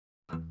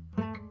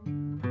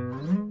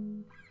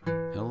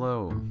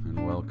Hello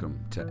and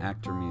welcome to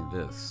Actor Me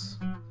This,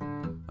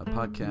 a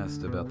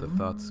podcast about the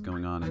thoughts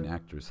going on in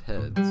actors'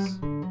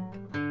 heads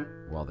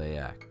while they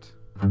act.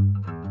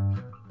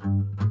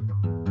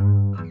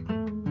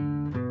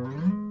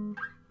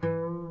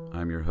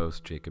 I'm your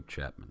host, Jacob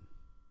Chapman.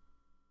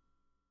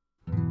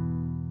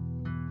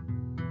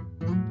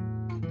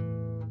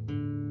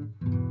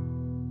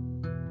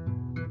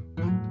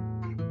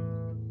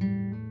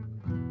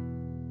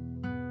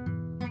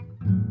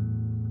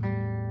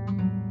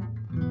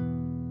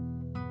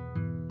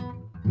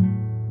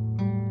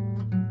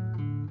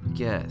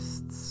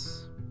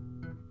 Guests.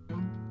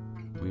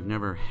 We've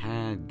never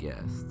had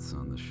guests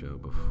on the show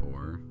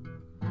before.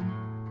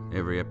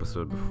 Every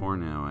episode before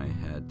now I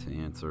had to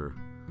answer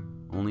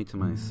only to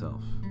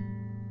myself.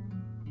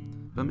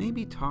 But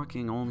maybe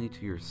talking only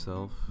to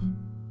yourself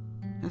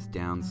has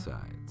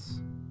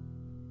downsides.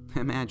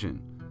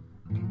 Imagine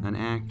an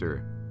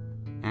actor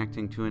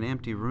acting to an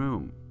empty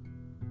room.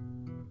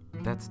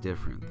 That's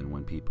different than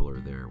when people are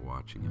there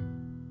watching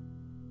him.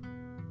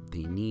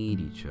 They need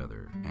each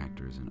other,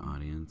 actors and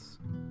audience,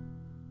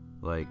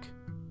 like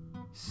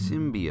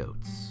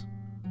symbiotes.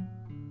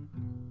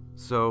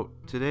 So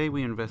today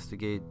we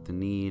investigate the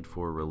need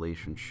for a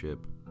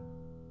relationship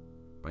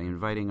by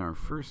inviting our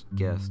first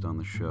guest on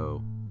the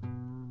show,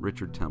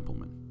 Richard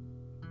Templeman.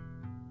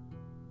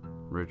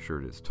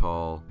 Richard is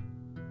tall,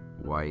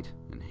 white,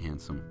 and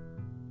handsome.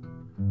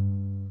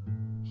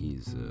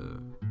 He's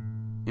an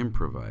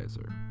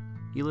improviser.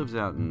 He lives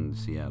out in the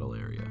Seattle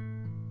area.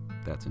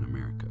 That's in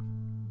America.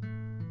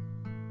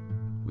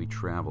 We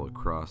travel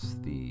across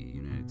the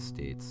United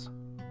States,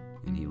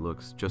 and he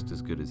looks just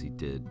as good as he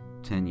did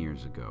 10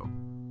 years ago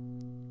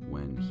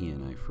when he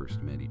and I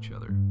first met each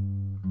other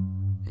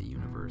at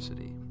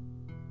university.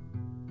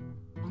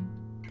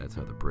 That's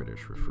how the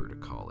British refer to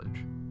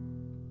college.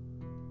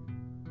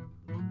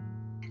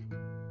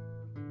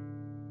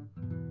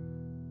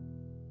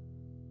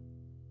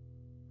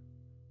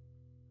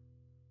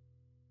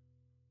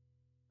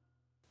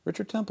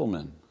 Richard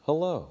Templeman,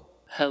 hello.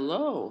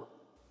 Hello.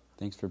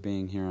 Thanks for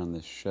being here on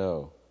this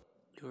show.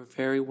 You're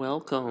very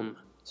welcome.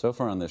 So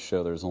far on this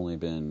show, there's only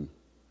been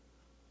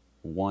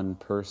one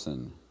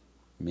person,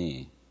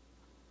 me.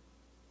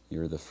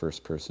 You're the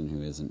first person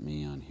who isn't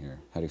me on here.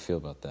 How do you feel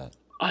about that?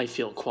 I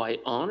feel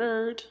quite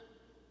honored.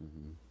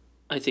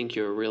 I think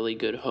you're a really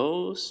good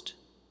host.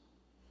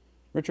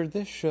 Richard,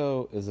 this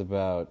show is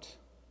about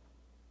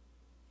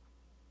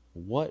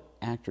what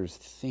actors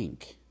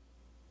think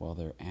while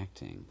they're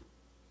acting.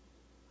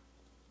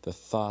 The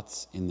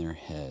thoughts in their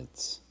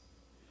heads.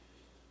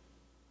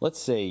 Let's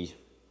say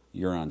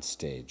you're on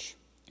stage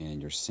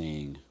and you're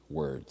saying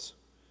words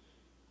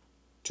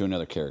to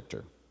another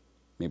character.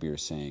 Maybe you're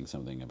saying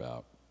something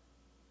about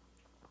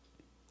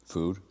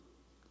food,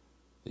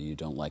 that you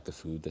don't like the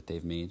food that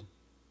they've made.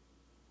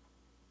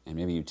 And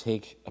maybe you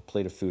take a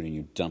plate of food and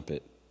you dump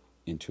it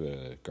into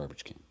a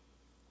garbage can.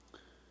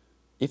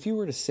 If you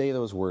were to say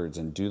those words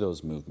and do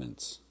those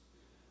movements,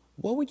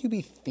 what would you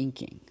be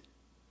thinking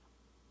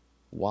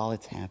while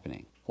it's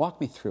happening?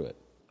 Walk me through it.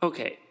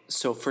 Okay,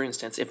 so for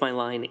instance, if my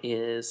line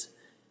is,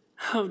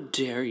 "How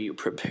dare you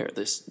prepare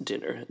this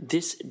dinner?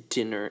 This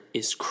dinner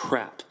is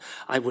crap.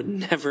 I would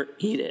never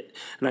eat it."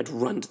 And I'd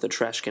run to the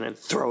trash can and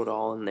throw it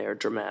all in there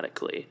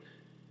dramatically.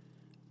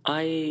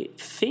 I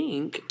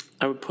think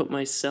I would put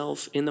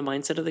myself in the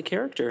mindset of the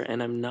character,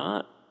 and I'm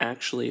not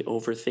actually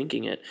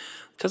overthinking it,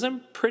 because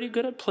I'm pretty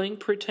good at playing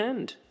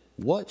pretend.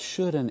 What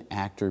should an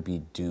actor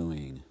be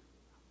doing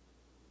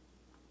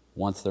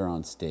once they're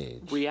on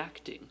stage?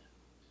 Reacting.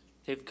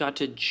 They've got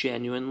to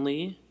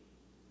genuinely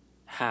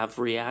have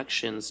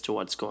reactions to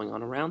what's going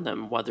on around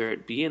them, whether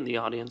it be in the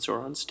audience or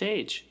on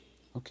stage.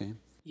 Okay.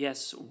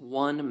 Yes,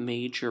 one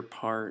major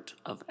part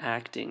of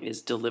acting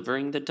is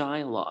delivering the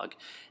dialogue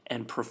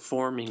and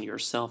performing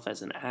yourself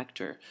as an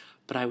actor.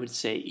 But I would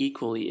say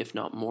equally, if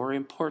not more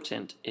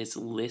important, is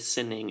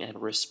listening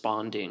and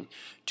responding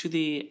to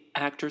the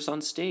actors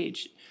on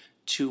stage,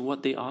 to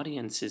what the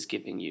audience is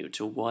giving you,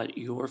 to what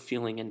you're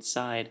feeling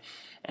inside,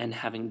 and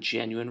having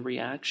genuine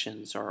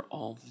reactions are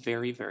all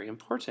very, very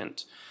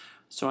important.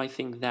 So I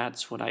think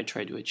that's what I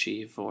try to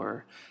achieve,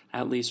 or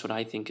at least what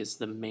I think is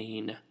the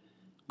main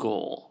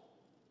goal,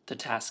 the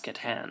task at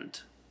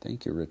hand.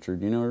 Thank you,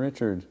 Richard. You know,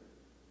 Richard,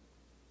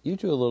 you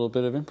do a little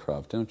bit of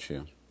improv, don't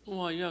you?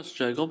 Why, yes,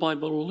 Jacob, I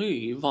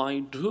believe I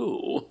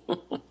do.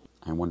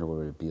 I wonder what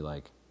it would be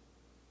like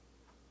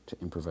to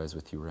improvise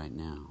with you right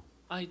now.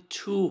 I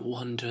too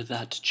wonder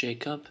that,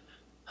 Jacob.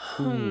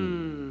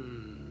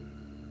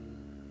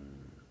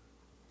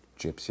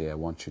 Gypsy, I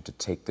want you to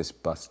take this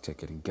bus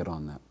ticket and get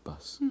on that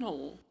bus.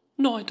 No,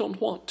 I don't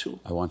want to.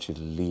 I want you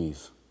to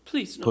leave.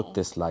 Please, no. Put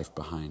this life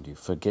behind you.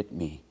 Forget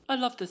me. I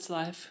love this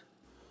life.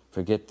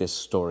 Forget this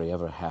story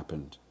ever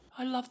happened.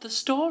 I love the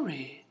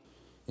story.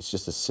 It's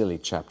just a silly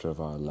chapter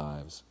of our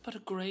lives. But a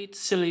great,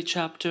 silly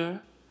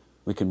chapter.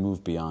 We can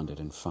move beyond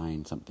it and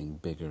find something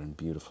bigger and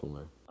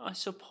beautifuler. I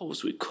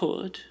suppose we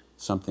could.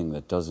 Something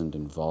that doesn't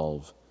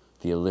involve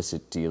The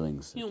illicit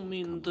dealings. You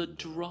mean the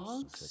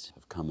drugs? That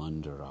have come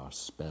under our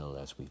spell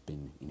as we've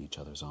been in each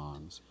other's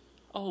arms.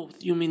 Oh,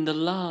 you mean the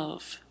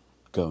love?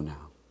 Go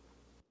now.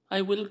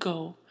 I will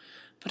go,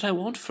 but I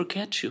won't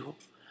forget you.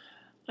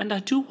 And I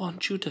do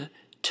want you to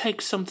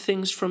take some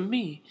things from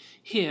me.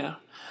 Here,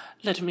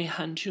 let me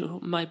hand you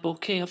my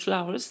bouquet of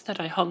flowers that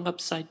I hung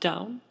upside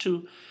down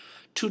to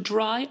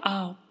dry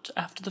out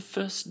after the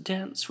first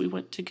dance we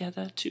went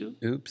together to.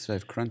 Oops,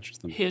 I've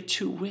crunched them.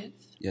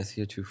 Herewith. Yes,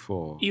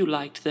 heretofore. You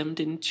liked them,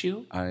 didn't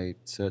you? I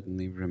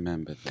certainly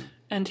remember them.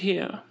 And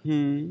here.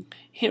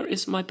 Here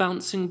is my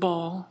bouncing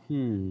ball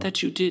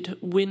that you did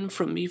win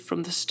from me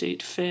from the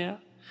state fair.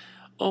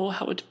 Oh,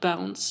 how it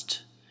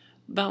bounced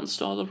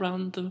all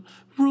around the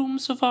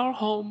rooms of our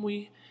home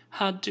we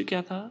had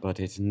together. But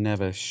it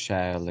never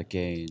shall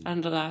again.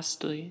 And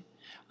lastly,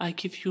 I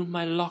give you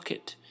my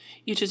locket.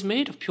 It is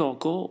made of pure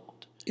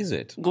gold. Is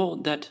it?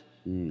 Gold that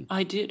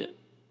I did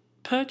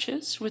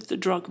purchase with the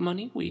drug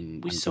money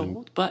we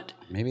sold, but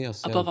maybe I'll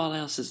sell. Above all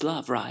else is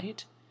love,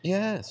 right?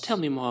 Yes. Tell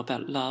me more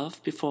about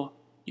love before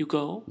you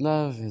go.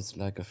 Love is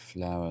like a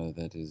flower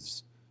that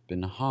has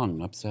been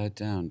hung upside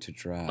down to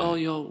dry. Oh,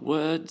 your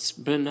words,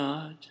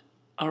 Bernard,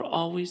 are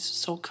always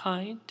so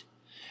kind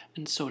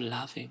and so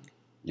loving.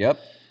 Yep.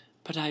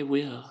 But I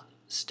will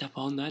step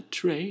on that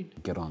train.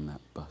 Get on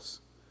that bus.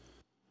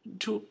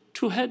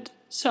 To head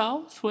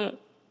south, where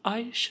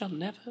I shall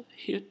never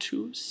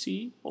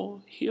see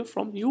or hear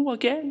from you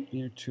again.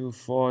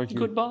 Heretofore.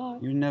 Goodbye.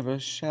 You never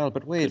shall,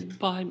 but wait.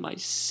 Goodbye, my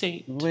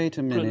saint. Wait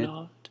a minute.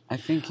 Bernard. I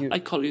think you... I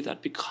call you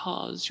that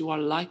because you are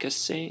like a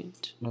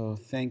saint. Oh,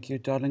 thank you,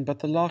 darling, but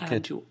the locket...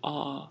 And you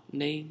are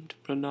named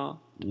Bernard.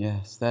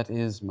 Yes, that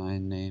is my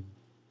name.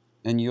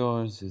 And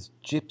yours is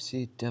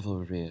Gypsy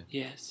Devilrear.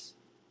 Yes.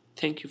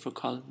 Thank you for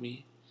calling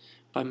me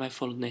by my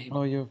full name.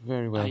 Oh, you're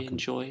very welcome. I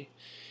enjoy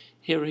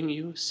hearing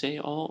you say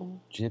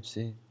all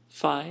Gypsy,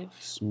 5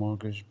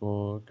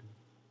 Smorgasbord,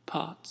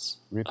 parts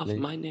Ripley, of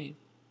my name.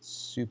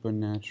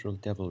 Supernatural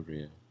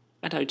Devilrear.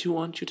 And I do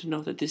want you to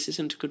know that this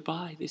isn't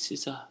goodbye. This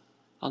is a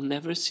I'll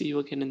never see you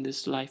again in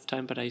this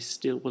lifetime, but I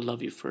still will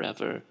love you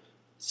forever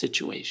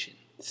situation.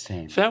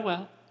 Same.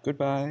 Farewell.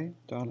 Goodbye,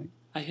 darling.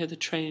 I hear the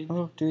train.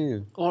 Oh, do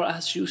you? Or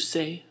as you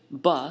say,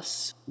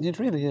 bus. It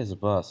really is a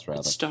bus,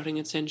 rather. It's starting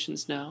its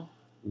engines now.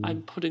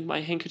 I'm putting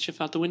my handkerchief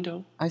out the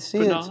window. I see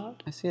Bernard,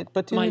 it. I see it.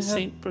 But do my you have...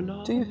 Saint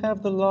Bernard. Do you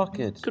have the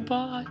locket?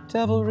 Goodbye.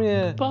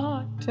 Devilrear.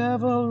 Bye.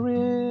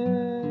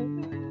 Devilrear.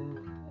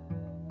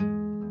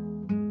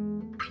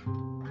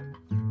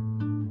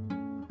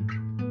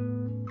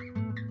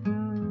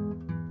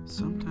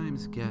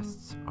 Sometimes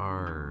guests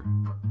are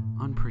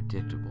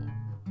unpredictable.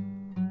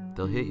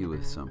 They'll hit you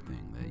with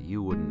something that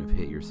you wouldn't have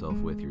hit yourself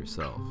with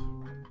yourself,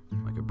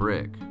 like a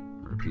brick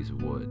or a piece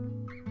of wood.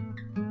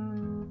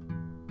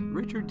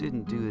 Richard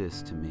didn't do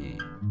this to me.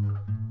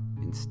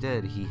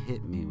 Instead, he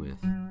hit me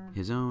with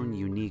his own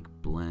unique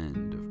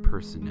blend of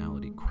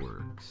personality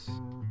quirks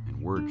and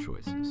word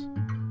choices.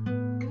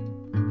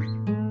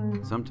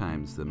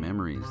 Sometimes the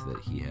memories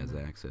that he has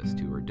access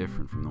to are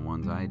different from the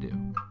ones I do.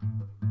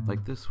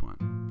 Like this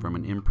one, from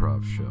an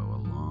improv show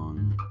a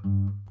long,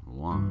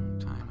 long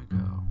time ago.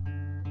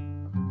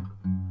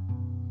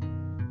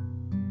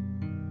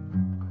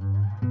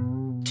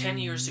 10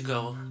 years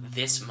ago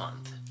this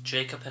month,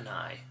 Jacob and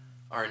I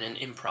are in an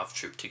improv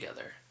troupe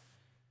together.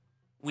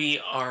 We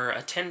are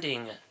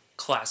attending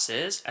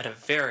classes at a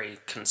very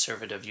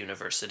conservative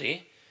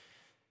university.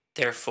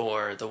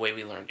 Therefore, the way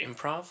we learned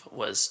improv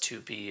was to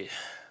be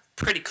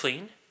pretty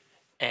clean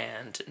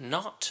and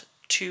not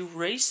too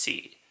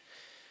racy.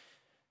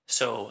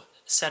 So,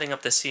 setting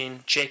up the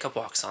scene, Jacob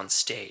walks on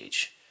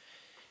stage.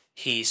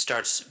 He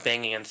starts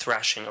banging and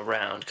thrashing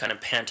around, kind of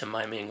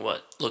pantomiming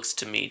what looks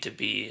to me to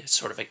be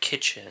sort of a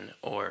kitchen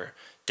or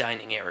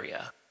dining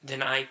area.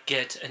 Then I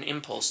get an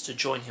impulse to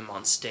join him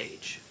on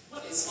stage.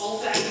 What is all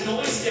that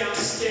noise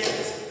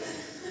downstairs?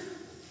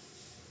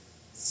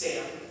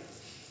 Sam.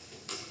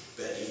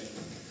 Betty.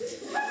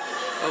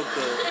 Oh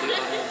good, the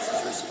audience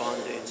is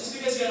responding. Just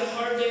because you had a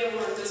hard day at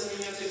work doesn't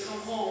mean you have to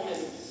come home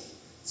and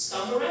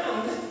stomp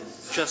around.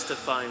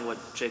 Justifying what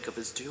Jacob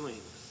is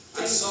doing.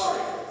 I'm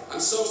sorry. I'm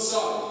so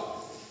sorry.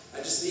 I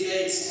just need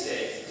eggs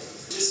today.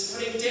 Just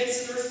putting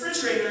dicks in the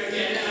refrigerator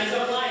again, and I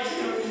don't like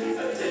putting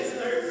dicks in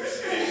the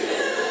refrigerator.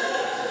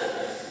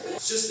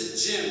 It's just the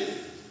gym.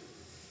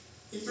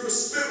 He threw a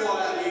spitball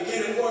at me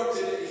again at work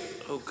today.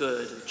 Oh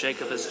good,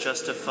 Jacob is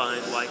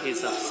justifying why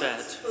he's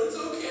upset. But it's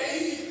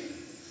okay.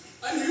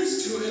 I'm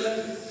used to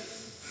it.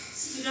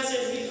 He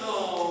doesn't need...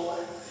 Oh...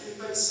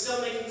 But still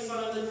making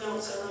fun of the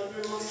notes I write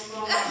your most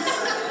wrong.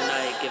 And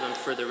I give him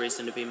further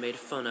reason to be made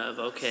fun of,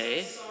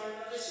 okay? Sorry,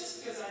 it's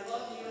just because I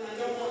love you and I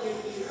don't want you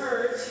to be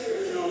hurt.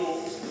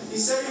 No. He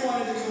said he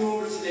wanted to come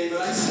over today,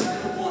 but I said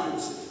I don't want him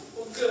to.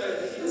 Well,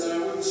 good. And then I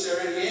wouldn't share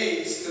any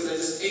eggs because I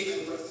just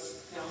ate them.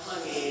 Now,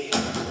 honey. I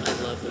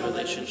love the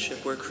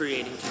relationship we're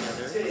creating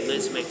together.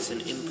 Liz makes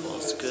an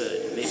impulse.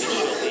 Good. Maybe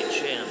she'll be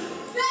Jim.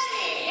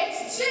 Betty,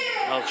 it's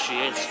Jim! Oh, she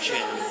is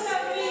Jim.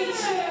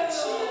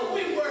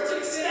 We worked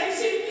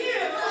extensive.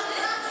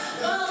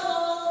 Well,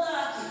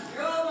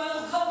 you're all my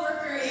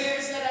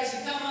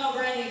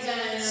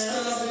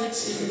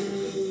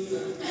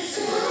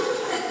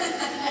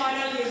Why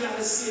don't you have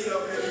a seat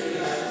over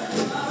here? I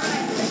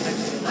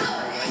feel like my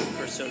wife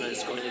persona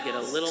is going to get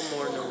a little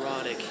more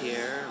neurotic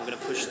here. I'm going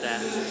to push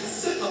that.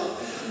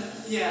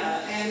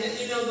 Yeah, and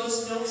you know,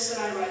 those notes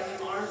that I write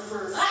him aren't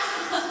for...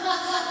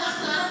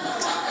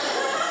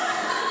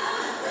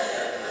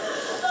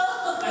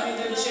 I mean,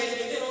 they're genuine.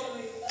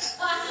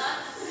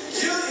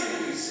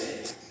 Julian, you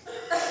say?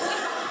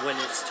 When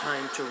it's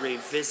time to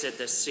revisit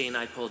the scene,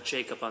 I pull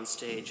Jacob on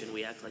stage and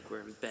we act like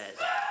we're in bed.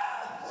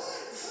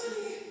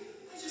 Honey,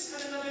 I just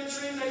had another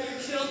dream that you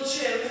killed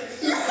Jim.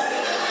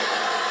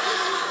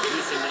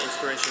 Using the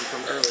inspiration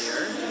from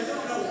earlier. I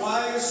don't know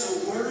why you're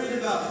so worried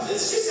about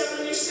this. It's just that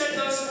when you said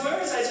those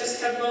words, I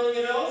just kept mulling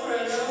it over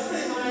and over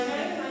in my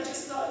head, and I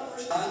just thought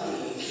you were...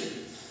 Honey.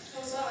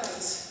 Those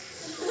eyes.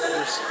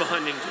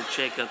 Responding to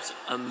Jacob's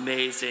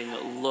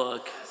amazing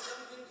look.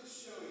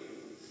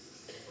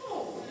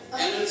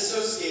 An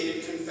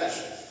associated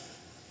confession.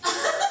 Now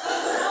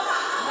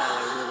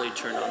I really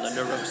turn on the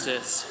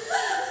neurosis.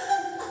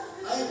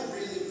 I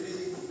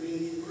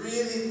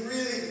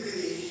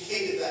really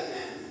hated that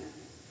man.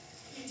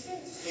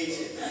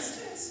 Hated.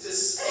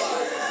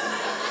 Despised.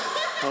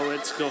 Oh,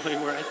 it's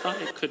going where I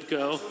thought it could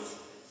go.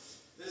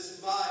 This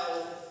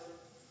vial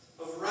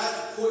of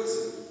rat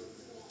poison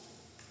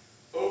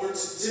over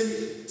to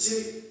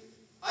Timmy.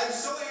 I'm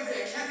so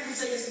angry, I can't even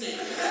say his name.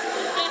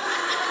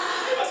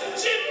 It wasn't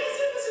Jim,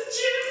 was it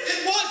Jim? It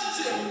was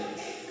Jim!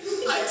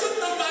 I took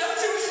the vial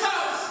to his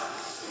house,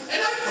 and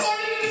I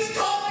poured it in his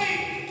coffee!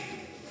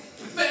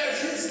 There it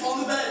is, on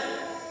the bed.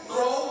 For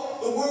all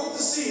the world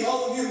to see,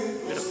 all of you.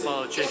 I'm gonna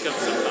follow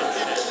Jacob's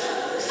emotion,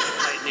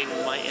 heightening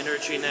my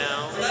energy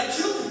now. And I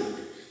killed him.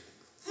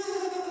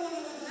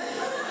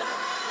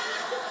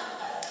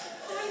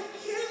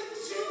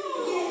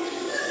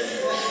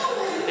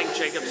 I think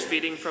Jacob's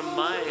feeding from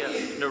my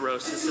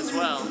neurosis as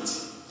well.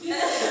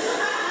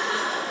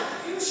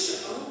 You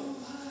should.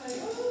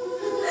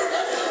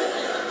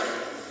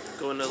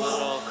 Going a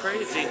little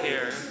crazy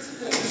here.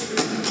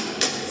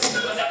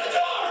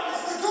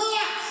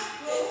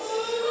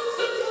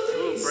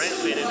 Ooh,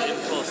 Brant made an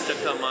impulse to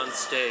come on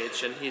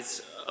stage, and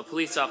he's a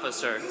police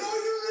officer. We know you're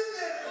in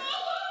there.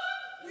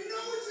 We know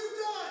what you've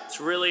done. It's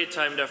really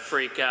time to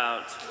freak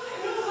out.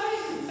 Hi,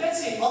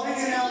 Betsy. I'll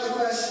begin now the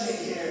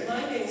questioning here.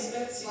 My name's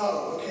Betsy.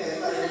 Oh, okay. I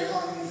thought you were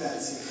calling me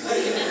Betsy.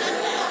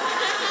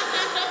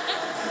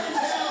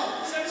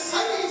 I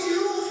need you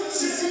to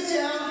sit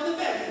down. On the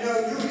bed. No,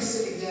 you'll be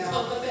sitting down.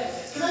 On the bed.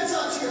 Can I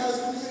talk to your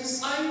husband,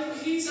 please?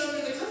 He's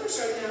under the covers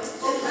right now.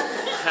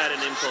 Had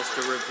an impulse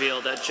to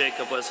reveal that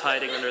Jacob was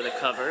hiding under the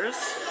covers.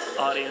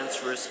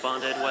 Audience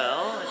responded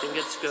well. I think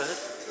it's good.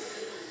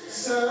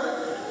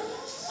 Sir,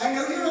 I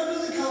know you're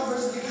under the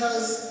covers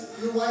because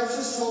your wife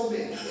just told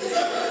me.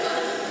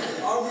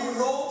 Are we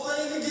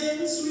role-playing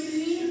again,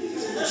 sweetie?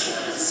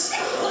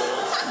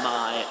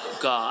 My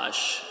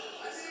gosh.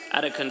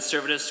 At a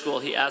conservative school,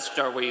 he asked,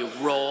 are we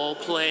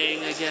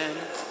role-playing again?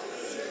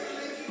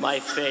 My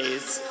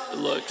face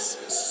looks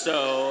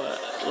so,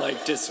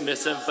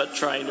 dismissive, but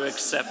trying to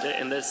accept it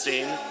in this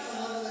scene.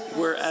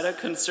 We're at a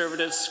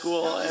conservative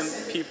school, and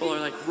people are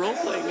like,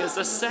 role-playing is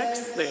a sex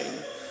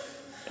thing.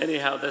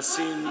 Anyhow, the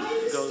scene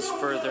goes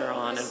further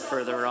on and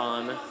further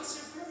on.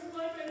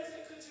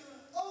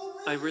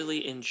 I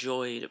really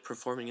enjoyed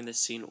performing in this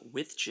scene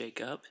with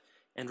Jacob,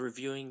 and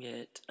reviewing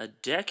it a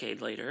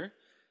decade later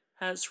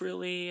has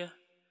really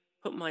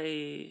put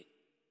my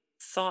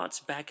thoughts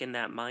back in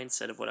that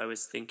mindset of what I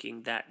was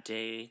thinking that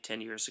day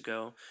 10 years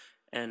ago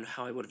and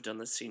how I would have done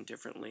the scene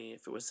differently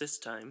if it was this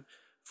time.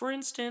 For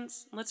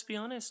instance, let's be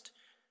honest,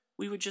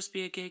 we would just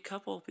be a gay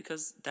couple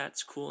because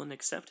that's cool and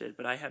accepted,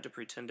 but I had to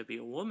pretend to be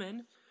a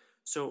woman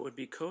so it would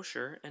be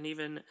kosher, and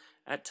even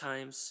at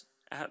times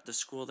at the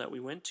school that we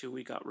went to,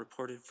 we got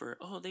reported for,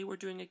 oh, they were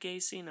doing a gay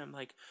scene. I'm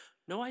like,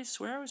 no, I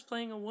swear I was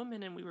playing a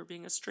woman and we were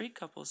being a straight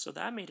couple, so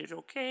that made it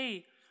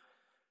okay.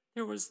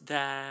 There was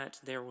that.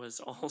 There was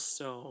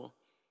also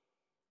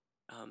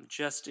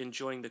just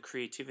enjoying the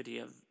creativity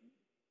of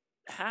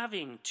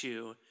having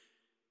to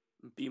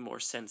be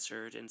more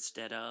censored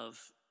instead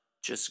of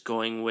just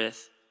going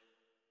with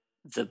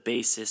the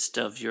basest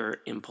of your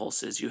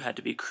impulses. You had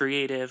to be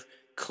creative,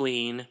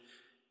 clean,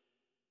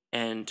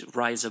 and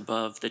rise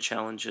above the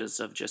challenges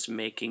of just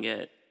making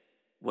it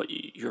what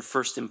your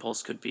first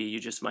impulse could be. You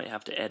just might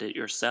have to edit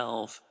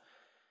yourself.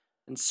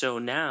 And so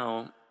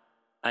now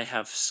I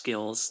have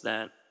skills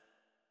that,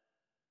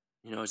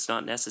 it's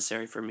not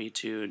necessary for me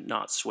to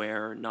not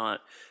swear or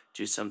not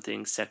do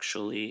something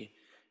sexually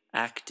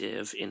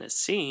active in a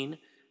scene.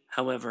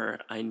 However,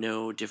 I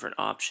know different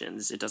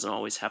options. It doesn't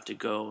always have to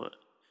go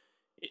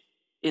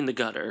in the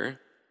gutter,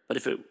 but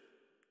if it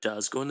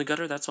does go in the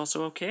gutter, that's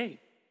also okay.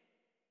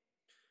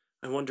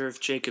 I wonder if,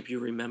 Jacob, you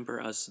remember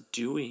us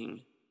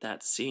doing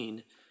that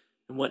scene,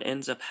 and what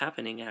ends up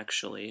happening,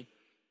 actually,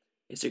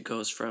 is it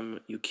goes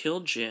from you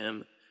killed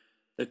Jim,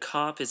 the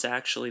cop is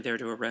actually there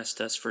to arrest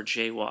us for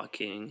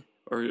jaywalking,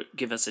 or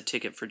give us a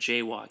ticket for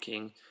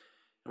jaywalking,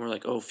 and we're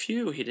like, oh,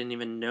 phew, he didn't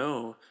even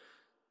know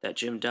that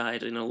Jim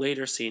died. In a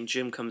later scene,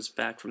 Jim comes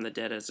back from the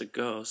dead as a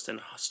ghost and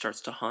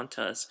starts to haunt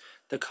us.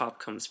 The cop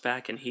comes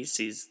back and he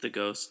sees the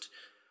ghost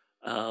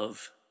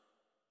of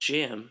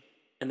Jim.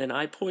 And then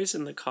I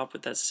poisoned the cop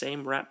with that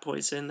same rat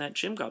poison that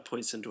Jim got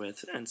poisoned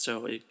with. And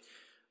so it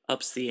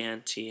ups the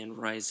ante and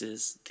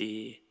rises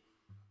the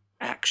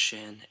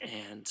action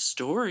and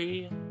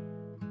story.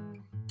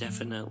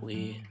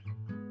 Definitely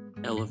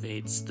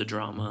elevates the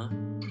drama.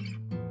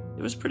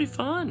 It was pretty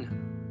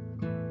fun.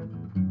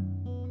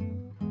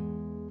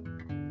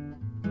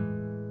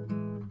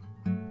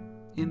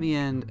 In the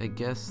end, I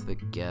guess the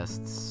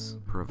guests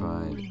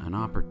provide an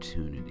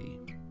opportunity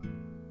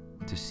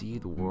to see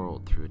the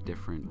world through a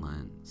different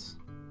lens.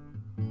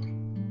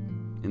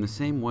 In the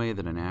same way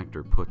that an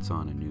actor puts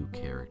on a new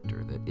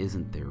character that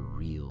isn't their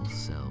real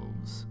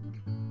selves,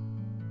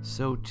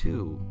 so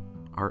too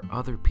are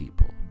other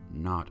people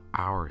not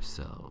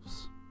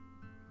ourselves.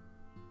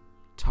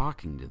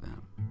 Talking to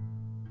them,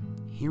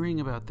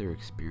 hearing about their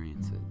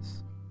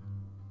experiences,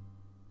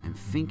 and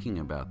thinking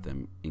about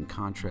them in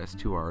contrast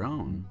to our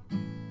own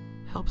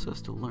helps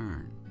us to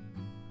learn,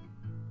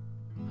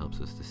 helps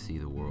us to see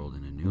the world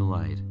in a new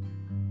light,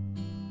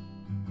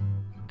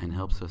 and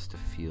helps us to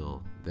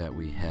feel that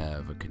we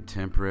have a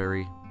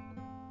contemporary,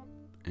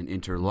 an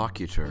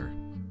interlocutor,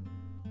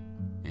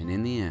 and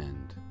in the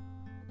end,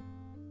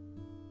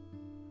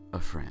 a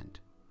friend.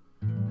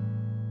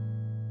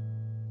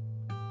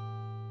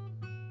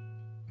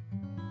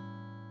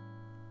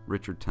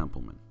 Richard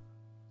Templeman.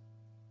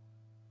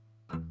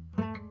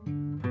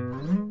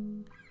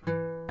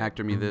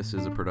 Actor Me This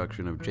is a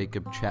production of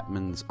Jacob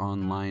Chapman's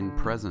Online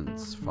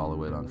Presence.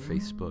 Follow it on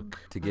Facebook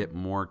to get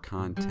more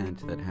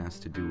content that has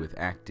to do with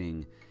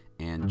acting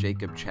and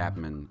Jacob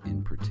Chapman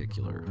in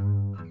particular.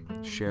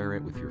 Share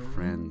it with your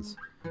friends,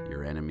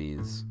 your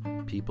enemies,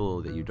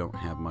 people that you don't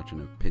have much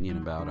an opinion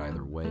about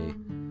either way.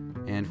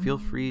 And feel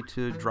free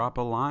to drop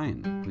a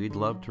line. We'd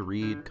love to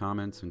read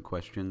comments and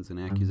questions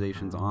and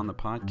accusations on the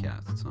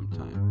podcast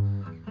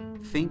sometime.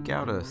 Think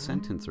out a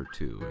sentence or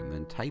two and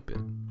then type it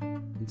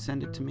and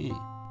send it to me.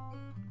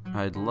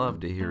 I'd love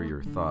to hear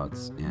your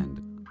thoughts,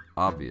 and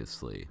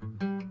obviously,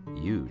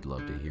 you'd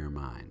love to hear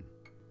mine.